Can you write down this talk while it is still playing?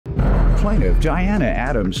Plaintiff Diana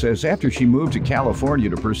Adams says after she moved to California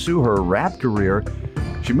to pursue her rap career,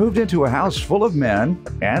 she moved into a house full of men,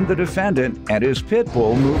 and the defendant and his pit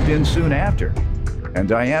bull moved in soon after. And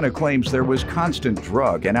Diana claims there was constant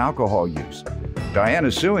drug and alcohol use.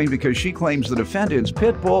 Diana's suing because she claims the defendant's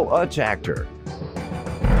pit bull attacked her.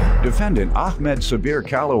 Defendant Ahmed Sabir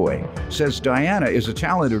Calloway says Diana is a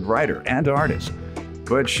talented writer and artist,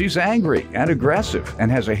 but she's angry and aggressive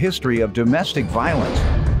and has a history of domestic violence.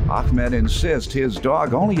 Ahmed insists his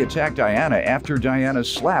dog only attacked Diana after Diana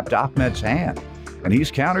slapped Ahmed's hand, and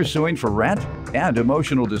he's countersuing for rent and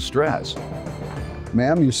emotional distress.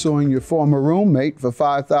 Ma'am, you're suing your former roommate for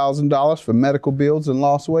 $5,000 for medical bills and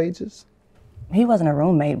lost wages? He wasn't a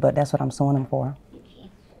roommate, but that's what I'm suing him for.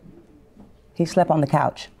 He slept on the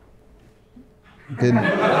couch. Didn't.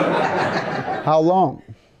 How long?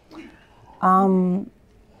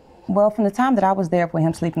 Well, from the time that I was there for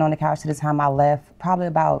him sleeping on the couch to the time I left, probably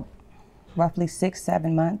about roughly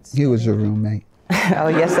 6-7 months. He was your roommate. Oh,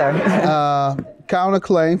 yes, sir.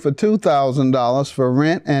 Counterclaim for $2,000 for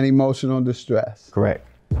rent and emotional distress. Correct.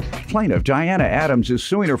 Plaintiff Diana Adams is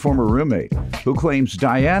suing her former roommate, who claims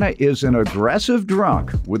Diana is an aggressive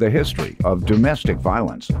drunk with a history of domestic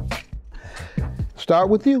violence. Start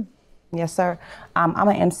with you. Yes, sir. I'm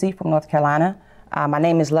an MC from North Carolina. My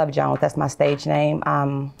name is Love Jones. That's my stage name.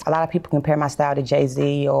 A lot of people compare my style to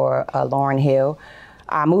Jay-Z or Lauryn Hill.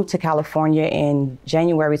 I moved to California in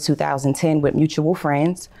January 2010 with mutual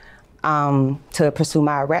friends to pursue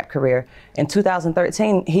my rap career. In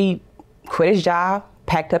 2013, he quit his job,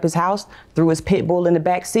 packed up his house, threw his pit bull in the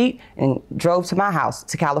back seat, and drove to my house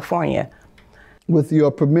to California. With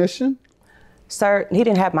your permission? Sir, he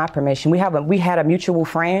didn't have my permission. We had a mutual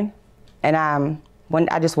friend, and when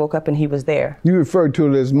I just woke up and he was there. You referred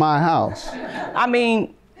to it as my house. I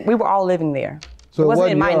mean, we were all living there. So it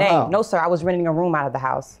wasn't in my name. House. No, sir, I was renting a room out of the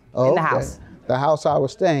house, in the house. The house I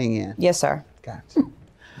was staying in? Yes, sir. Gotcha.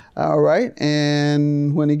 All right,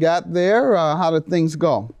 and when he got there, how did things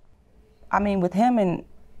go? I mean, with him and,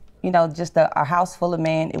 just a house full of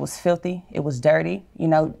men, it was filthy, it was dirty,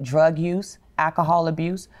 drug use, alcohol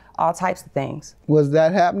abuse, all types of things. Was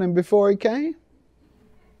that happening before he came?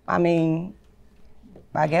 I mean,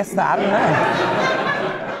 I guess, I don't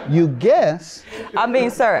know. You guess? I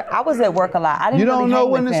mean, sir, I was at work a lot. I didn't You don't really know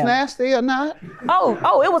hang when with it's him. nasty or not?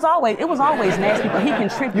 Oh, it was always nasty, but he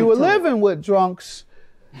contributed You were to it. living with drunks,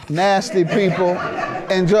 nasty people,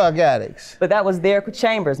 and drug addicts. But that was their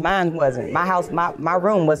chambers. Mine wasn't. My house, my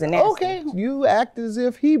room wasn't nasty. Okay, you act as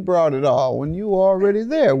if he brought it all when you were already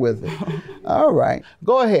there with it. All right,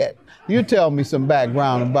 go ahead. You tell me some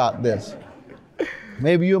background about this.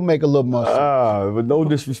 Maybe you'll make a little more sense. But no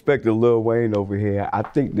disrespect to Lil Wayne over here. I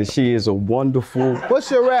think that she is a wonderful... What's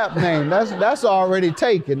your rap name? That's already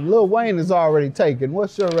taken. Lil Wayne is already taken.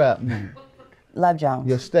 What's your rap name? Love Jones.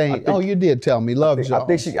 You're staying. Oh, you did tell me, Love Jones.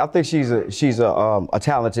 I think she's a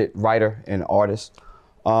talented writer and artist.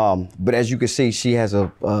 But as you can see, she has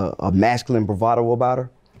a masculine bravado about her,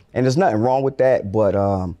 and there's nothing wrong with that.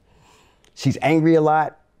 But she's angry a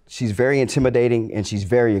lot. She's very intimidating, and she's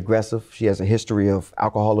very aggressive. She has a history of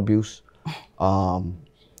alcohol abuse. The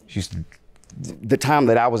time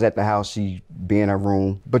that I was at the house, she'd be in her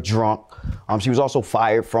room, but drunk. She was also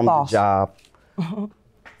fired from the job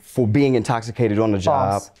for being intoxicated on the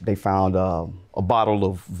job. They found a bottle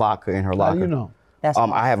of vodka in her locker. How do you know?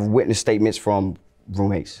 I have witness statements from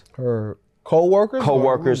roommates. Her co-workers?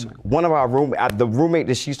 Co-workers. One of our the roommate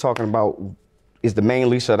that she's talking about is the main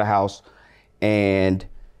lease of the house, and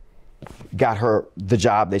got her the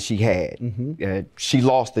job that she had. She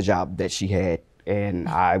lost the job that she had, and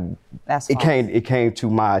it came to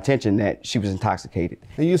my attention that she was intoxicated.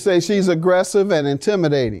 And you say she's aggressive and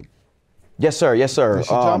intimidating? Yes, sir. Yes, sir. Did she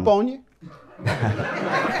jump on you?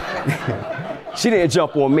 She didn't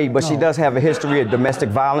jump on me, but she does have a history of domestic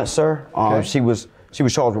violence, sir. Okay. She was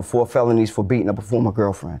charged with 4 felonies for beating up a former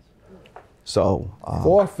girlfriend. So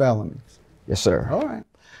 4 felonies? Yes, sir. All right.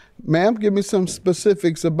 Ma'am, give me some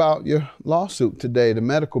specifics about your lawsuit today, the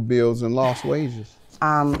medical bills and lost wages.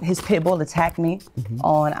 His pit bull attacked me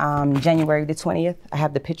on January the 20th. I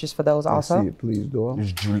have the pictures for those also. I see it, please, Doyle.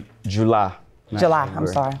 It's July. July, I'm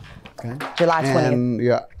sorry. Okay. July 20th.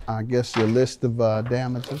 And I guess your list of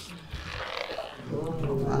damages.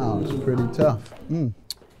 Wow, it's pretty tough.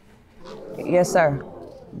 Yes, sir.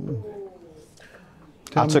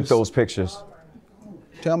 I took those pictures.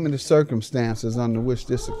 Tell me the circumstances under which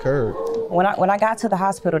this occurred. When I got to the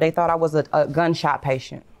hospital, they thought I was a gunshot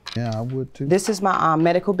patient. Yeah, I would too. This is my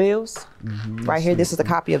medical bills. Right here, this is a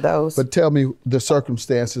copy of those. But tell me the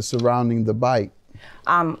circumstances surrounding the bite.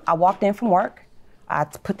 I walked in from work. I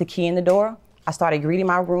put the key in the door. I started greeting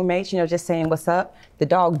my roommates, you know, just saying what's up. The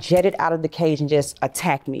dog jetted out of the cage and just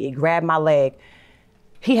attacked me. It grabbed my leg.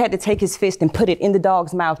 He had to take his fist and put it in the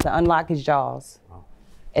dog's mouth to unlock his jaws.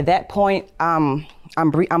 At that point, I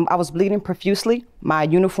was bleeding profusely. My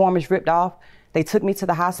uniform is ripped off. They took me to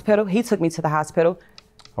the hospital. He took me to the hospital.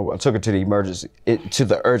 I took her to the emergency, to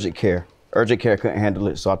the urgent care. Urgent care couldn't handle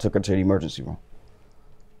it, so I took her to the emergency room.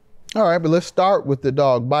 All right, but let's start with the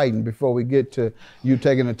dog biting before we get to you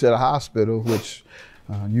taking her to the hospital, which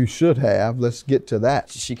you should have. Let's get to that.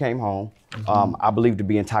 She came home, I believe to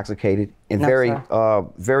be intoxicated and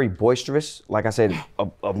very boisterous. Like I said,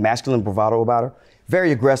 a masculine bravado about her.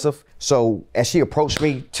 Very aggressive. So as she approached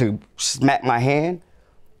me to smack my hand,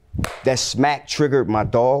 that smack triggered my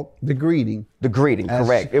dog. The greeting. The greeting,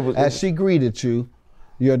 correct. As she greeted you,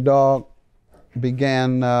 your dog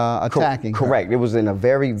began attacking her. Correct. It was in a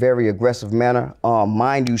very, very aggressive manner.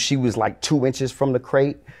 Mind you, she was like 2 inches from the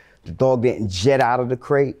crate. The dog didn't jet out of the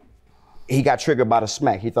crate. He got triggered by the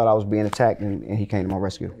smack. He thought I was being attacked, and he came to my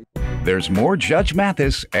rescue. There's more Judge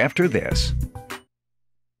Mathis after this.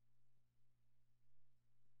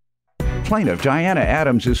 Plaintiff Diana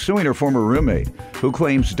Adams is suing her former roommate, who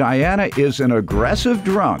claims Diana is an aggressive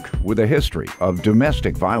drunk with a history of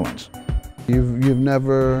domestic violence. You've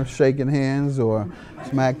never shaken hands or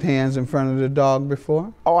smacked hands in front of the dog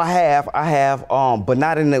before? Oh, I have, but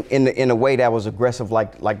not in a way that was aggressive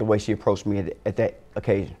like the way she approached me at that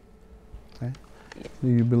occasion. Okay. Do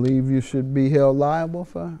you believe you should be held liable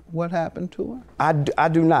for what happened to her? I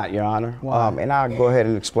do not, Your Honor. Why? And I'll go ahead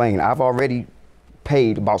and explain. I've already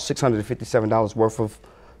paid about $657 worth of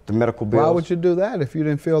the medical bills. Why would you do that if you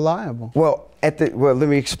didn't feel liable? Well, let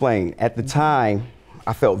me explain. At the time,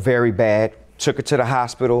 I felt very bad. Took her to the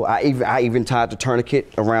hospital. I even tied the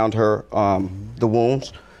tourniquet around her, the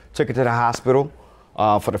wounds. Took her to the hospital.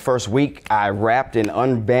 For the first week, I wrapped and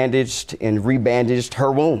unbandaged and rebandaged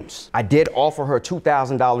her wounds. I did offer her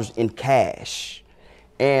 $2,000 in cash.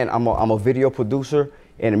 And I'm a video producer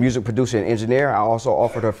and a music producer and engineer. I also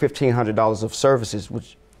offered her $1,500 of services,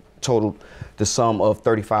 which totaled the sum of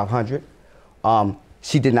 $3,500.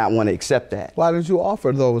 She did not want to accept that. Why did you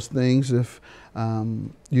offer those things if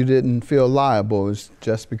you didn't feel liable? Is it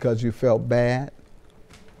just because you felt bad?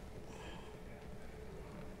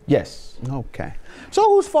 Yes. Okay. So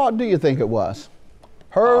whose fault do you think it was?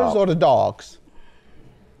 Hers or the dog's?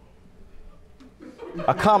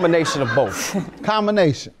 A combination of both.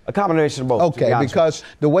 Combination? A combination of both. Okay, because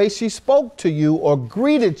the way she spoke to you or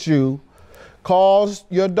greeted you caused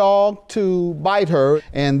your dog to bite her,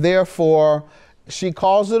 and therefore she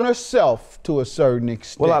caused it herself to a certain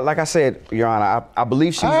extent. Well, like I said, Your Honor, I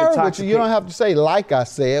believe she was intoxicated. You don't have to say like I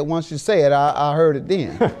said. Once you say it, I heard it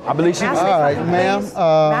then. I believe she was. All right, ma'am. May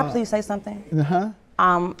I please say something?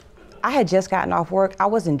 Uh-huh. I had just gotten off work. I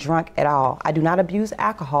wasn't drunk at all. I do not abuse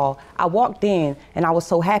alcohol. I walked in and I was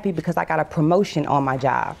so happy because I got a promotion on my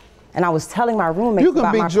job. And I was telling my roommates about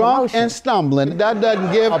my promotion. You can be drunk and stumbling. That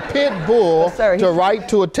doesn't give a pit bull the right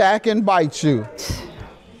to attack and bite you.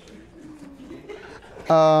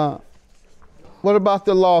 What about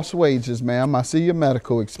the lost wages, ma'am? I see your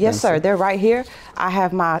medical expenses. Yes, sir. They're right here. I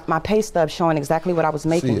have my pay stub showing exactly what I was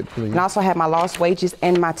making. See it, please. And I also have my lost wages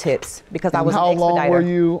and my tips because I was an How expediter. long were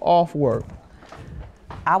you off work?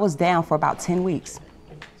 I was down for about 10 weeks.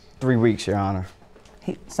 3 weeks, Your Honor.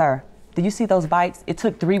 Sir, do you see those bites? It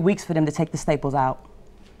took 3 weeks for them to take the staples out.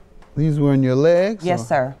 These were in your legs? Yes,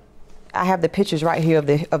 sir. I have the pictures right here of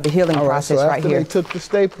the healing process so right here. after they took the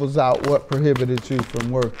staples out, what prohibited you from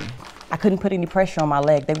working? I couldn't put any pressure on my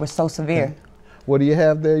leg. They were so severe. Okay. What do you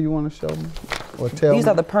have there you want to show me? Or tell me? These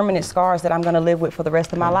are the permanent scars that I'm going to live with for the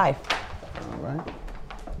rest of my life. All right.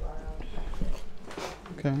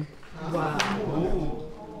 Okay. Wow.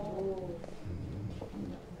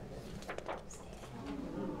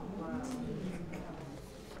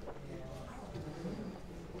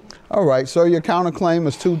 All right, so your counterclaim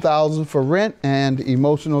is $2,000 for rent and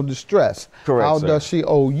emotional distress. Correct, How sir. does she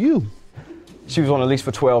owe you? She was on the lease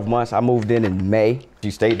for 12 months. I moved in May.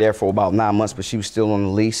 She stayed there for about 9 months, but she was still on the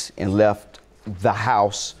lease and left the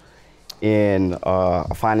house in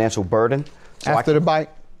a financial burden. So After the bite?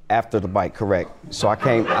 After the bite, correct. So I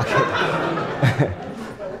came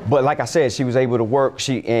but like I said, she was able to work.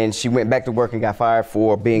 She went back to work and got fired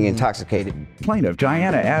for being intoxicated. Plaintiff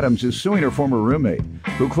Diana Adams is suing her former roommate,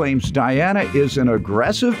 who claims Diana is an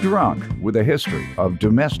aggressive drunk with a history of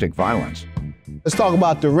domestic violence. Let's talk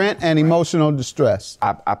about the rent and emotional distress.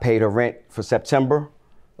 I paid her rent for September,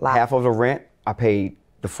 half of the rent. I paid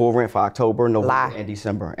the full rent for October, November, and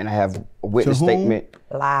December. And I have a witness statement.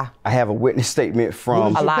 Lie. I have a witness statement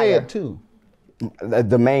from Who did you pay it to?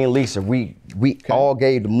 The main leaser. We all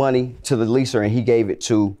gave the money to the leaser, and he gave it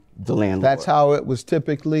to the landlord. That's how it was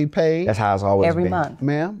typically paid? That's how it's always Every been. month.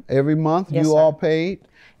 Ma'am, every month Yes, you sir. all paid?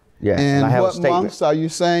 Yes. And I have a what statement. months are you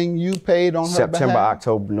saying you paid on her September, behalf?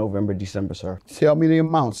 October, November, December, sir. Tell me the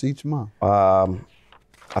amounts each month. I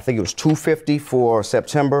think it was $250 for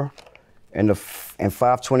September, and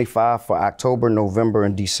 $525 for October, November,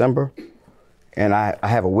 and December. And I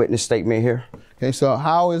have a witness statement here. Okay, so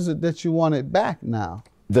how is it that you want it back now?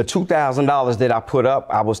 The $2,000 that I put up,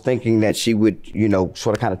 I was thinking that she would, you know,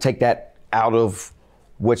 sort of kind of take that out of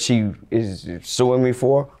what she is suing me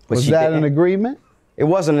for. But Was she that didn't. an agreement? It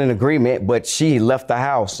wasn't an agreement, but she left the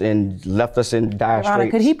house and left us in dire Your Honor,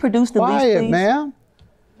 straits. could he produce the lease, Quiet, please? ma'am.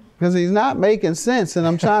 Because he's not making sense, and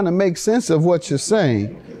I'm trying to make sense of what you're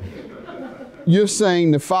saying. You're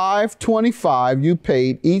saying the $525 you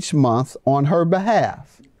paid each month on her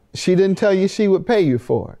behalf. She didn't tell you she would pay you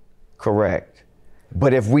for it. Correct.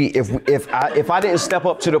 But if I didn't step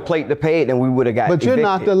up to the plate to pay it, then we would have got But you're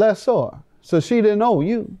not the evicted. lessor, so she didn't owe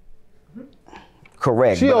you.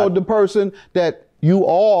 Correct. She but owed the person that you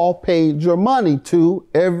all paid your money to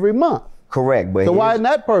every month. correct. But So why isn't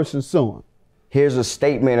that person suing? here's a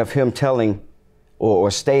statement of him telling or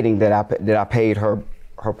stating that I paid her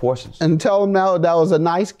portions. And tell them now that was a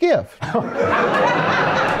nice gift.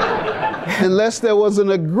 Unless there was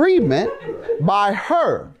an agreement by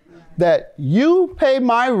her that you pay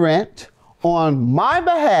my rent on my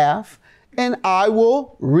behalf and I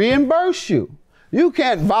will reimburse you. You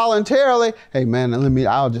can't voluntarily, hey man,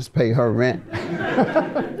 I'll just pay her rent.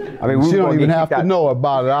 I mean, She don't even have to know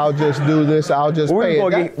about it. I'll just do this, I'll just pay it.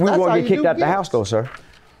 We're That's going how to you get kicked do out the house, gifts. though, sir.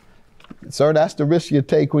 Sir, that's the risk you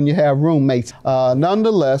take when you have roommates.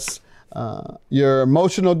 Nonetheless, your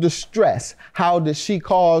emotional distress, how did she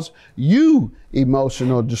cause you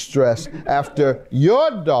emotional distress after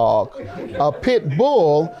your dog, a pit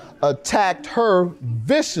bull, attacked her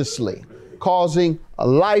viciously, causing a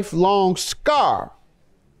lifelong scar?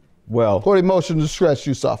 Well, What emotional distress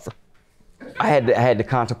you suffer? I had to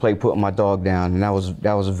contemplate putting my dog down, and that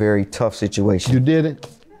was a very tough situation. You did it?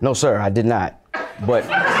 No, sir, I did not. But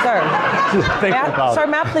Sir, sir,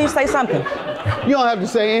 may I please say something? You don't have to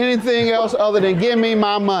say anything else other than give me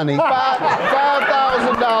my money.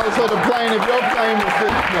 $5,000 for the plaintiff. Your claim is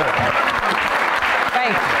dismissed.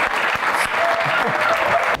 Thank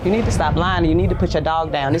you. You need to stop lying. You need to put your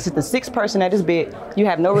dog down. This is the sixth person at this bit. You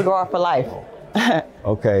have no regard for life.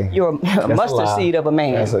 okay, You're a mustard seed of a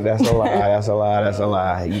man. That's a lie. That's a lie. That's a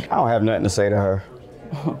lie. I don't have nothing to say to her.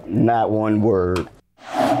 Not one word.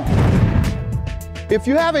 If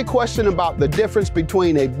you have a question about the difference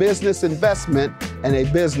between a business investment and a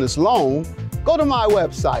business loan, go to my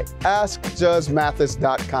website,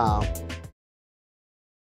 askjudgemathis.com.